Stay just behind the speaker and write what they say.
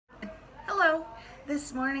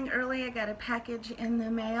This morning early I got a package in the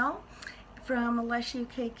mail from Lush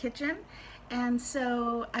UK Kitchen, and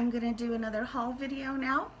so I'm going to do another haul video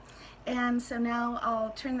now. And so now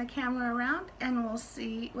I'll turn the camera around and we'll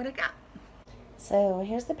see what I got. So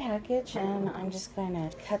here's the package, and I'm just going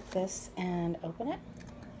to cut this and open it.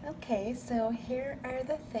 Okay, so here are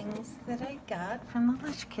the things that I got from the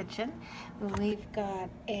Lush Kitchen. We've got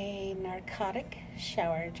a narcotic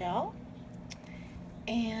shower gel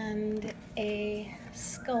and a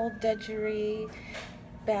skullduggery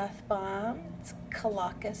bath bomb. It's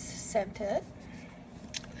Colocus scented,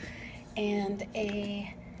 and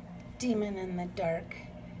a Demon in the Dark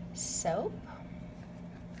soap,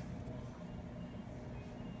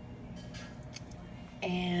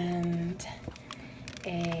 and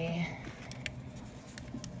a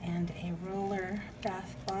roller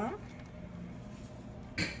bath bomb,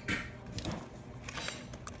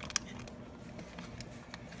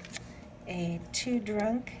 a Too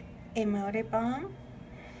Drunk emoji bomb,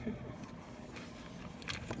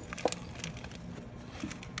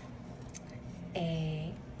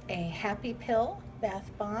 a Happy Pill bath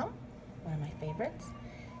bomb, one of my favorites.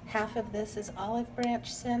 Half of this is olive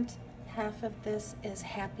branch scent, half of this is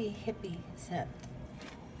happy hippie scent.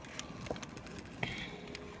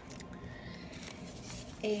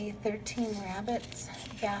 A 13 Rabbits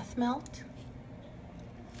bath melt.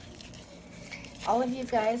 All of you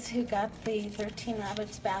guys who got the 13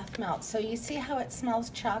 Rabbits bath melt, so you see how it smells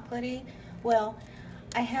chocolatey? Well,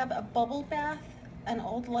 I have a bubble bath, an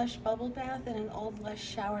old Lush bubble bath, and an old Lush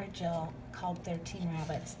shower gel called 13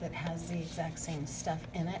 Rabbits that has the exact same stuff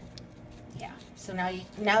in it. Yeah, so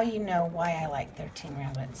now you know why I like 13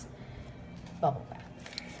 Rabbits bubble bath.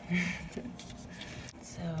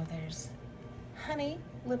 So there's honey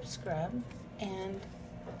lip scrub and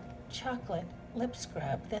chocolate lip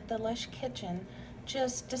scrub that the Lush Kitchen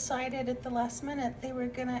just decided at the last minute they were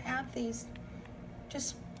gonna add these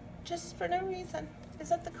just for no reason. Is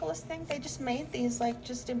that the coolest thing? They just made these like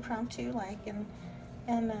just impromptu, like, and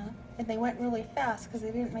they went really fast because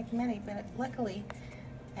they didn't make many, but luckily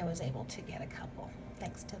I was able to get a couple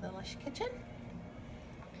thanks to the Lush Kitchen.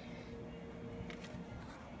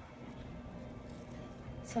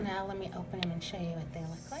 So now let me open them and show you what they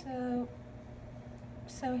look like.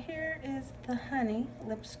 So here is the honey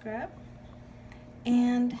lip scrub,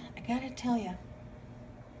 and I gotta tell you,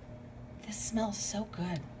 this smells so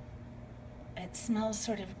good. It smells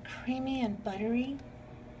sort of creamy and buttery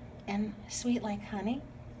and sweet like honey.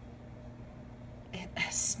 It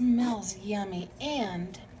smells yummy,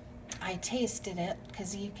 and I tasted it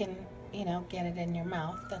because you can, get it in your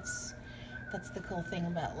mouth. That's the cool thing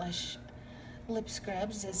about Lush lip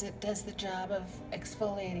scrubs, is it does the job of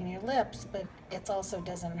exfoliating your lips, but it also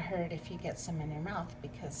doesn't hurt if you get some in your mouth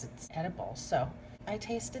because it's edible. So I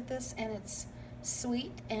tasted this, and it's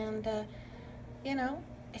sweet, and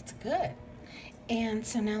it's good. And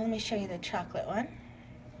so now let me show you the chocolate one.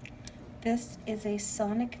 This is a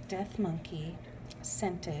Sonic Death Monkey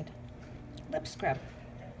scented lip scrub.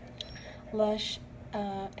 Lush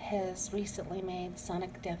has recently made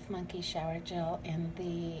Sonic Death Monkey shower gel in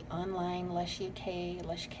the online Lush UK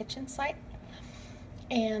Lush Kitchen site,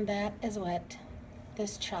 and that is what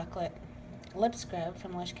this chocolate lip scrub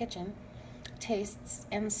from Lush Kitchen tastes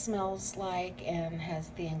and smells like and has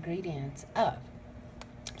the ingredients of.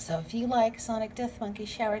 So if you like Sonic Death Monkey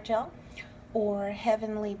shower gel or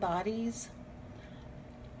Heavenly Bodies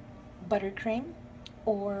buttercream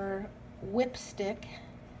or Whipstick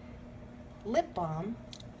lip balm,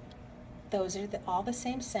 those are all the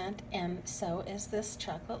same scent, and so is this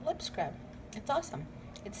chocolate lip scrub. It's awesome.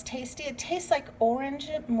 It's tasty. It tastes like orange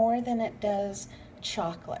more than it does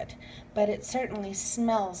chocolate, but it certainly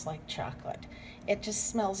smells like chocolate. It just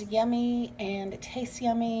smells yummy, and it tastes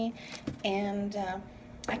yummy, and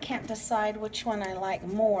I can't decide which one I like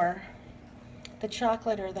more, the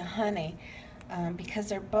chocolate or the honey, because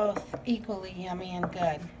they're both equally yummy and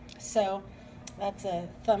good. So that's a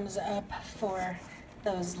thumbs up for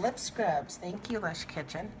those lip scrubs. Thank you, Lush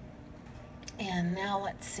Kitchen. And now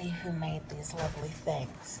let's see who made these lovely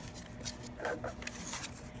things.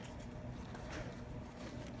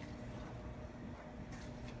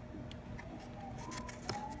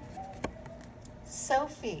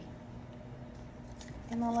 Sophie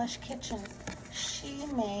in the Lush Kitchen. She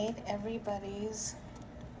made everybody's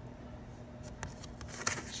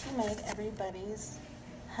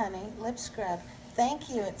honey lip scrub. Thank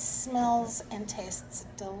you. It smells and tastes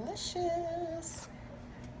delicious.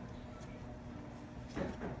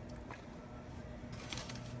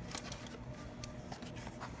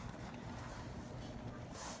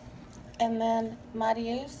 And then,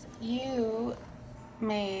 Marius, you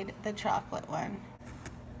made the chocolate one.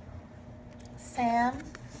 Sam,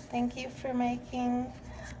 thank you for making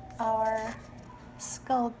our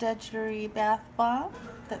skullduggery bath bomb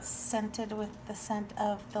that's scented with the scent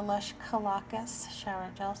of the Lush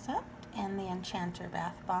shower gel scent and the Enchanter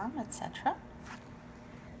bath bomb, etc.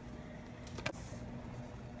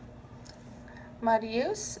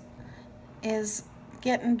 Marius is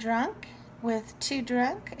getting drunk with Too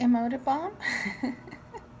Drunk emoji bomb.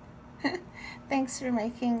 Thanks for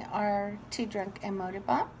making our Too Drunk emoji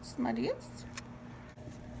bombs, Marius.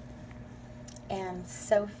 And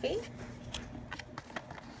Sophie.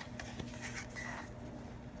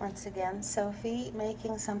 Once again, Sophie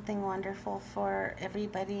making something wonderful for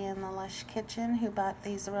everybody in the Lush kitchen who bought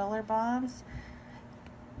these roller bombs.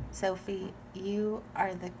 Sophie, you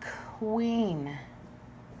are the queen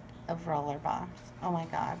of roller bombs. Oh my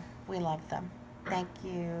God, we love them. Thank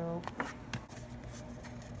you.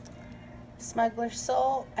 Smuggler's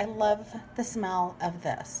Soul, I love the smell of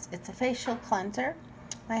this. It's a facial cleanser.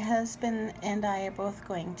 My husband and I are both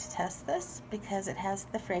going to test this because it has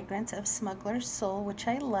the fragrance of Smuggler's Soul, which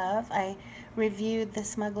I love. I reviewed the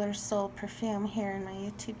Smuggler's Soul perfume here on my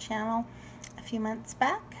YouTube channel a few months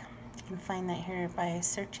back. You can find that here by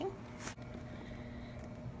searching.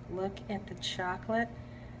 Look at the chocolate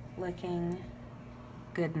looking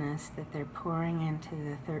goodness that they're pouring into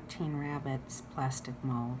the 13 Rabbits plastic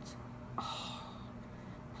molds. Oh,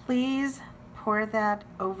 please pour that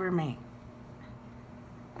over me.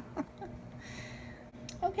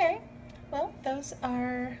 Okay, well, those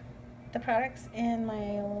are the products in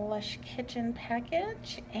my Lush Kitchen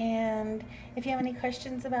package, and if you have any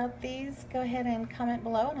questions about these, go ahead and comment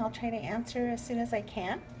below and I'll try to answer as soon as I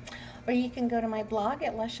can. Or you can go to my blog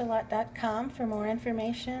at lushalot.com for more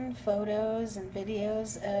information, photos, and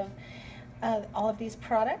videos of all of these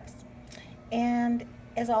products. And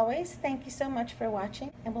as always, thank you so much for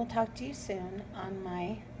watching, and we'll talk to you soon on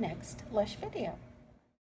my next Lush video.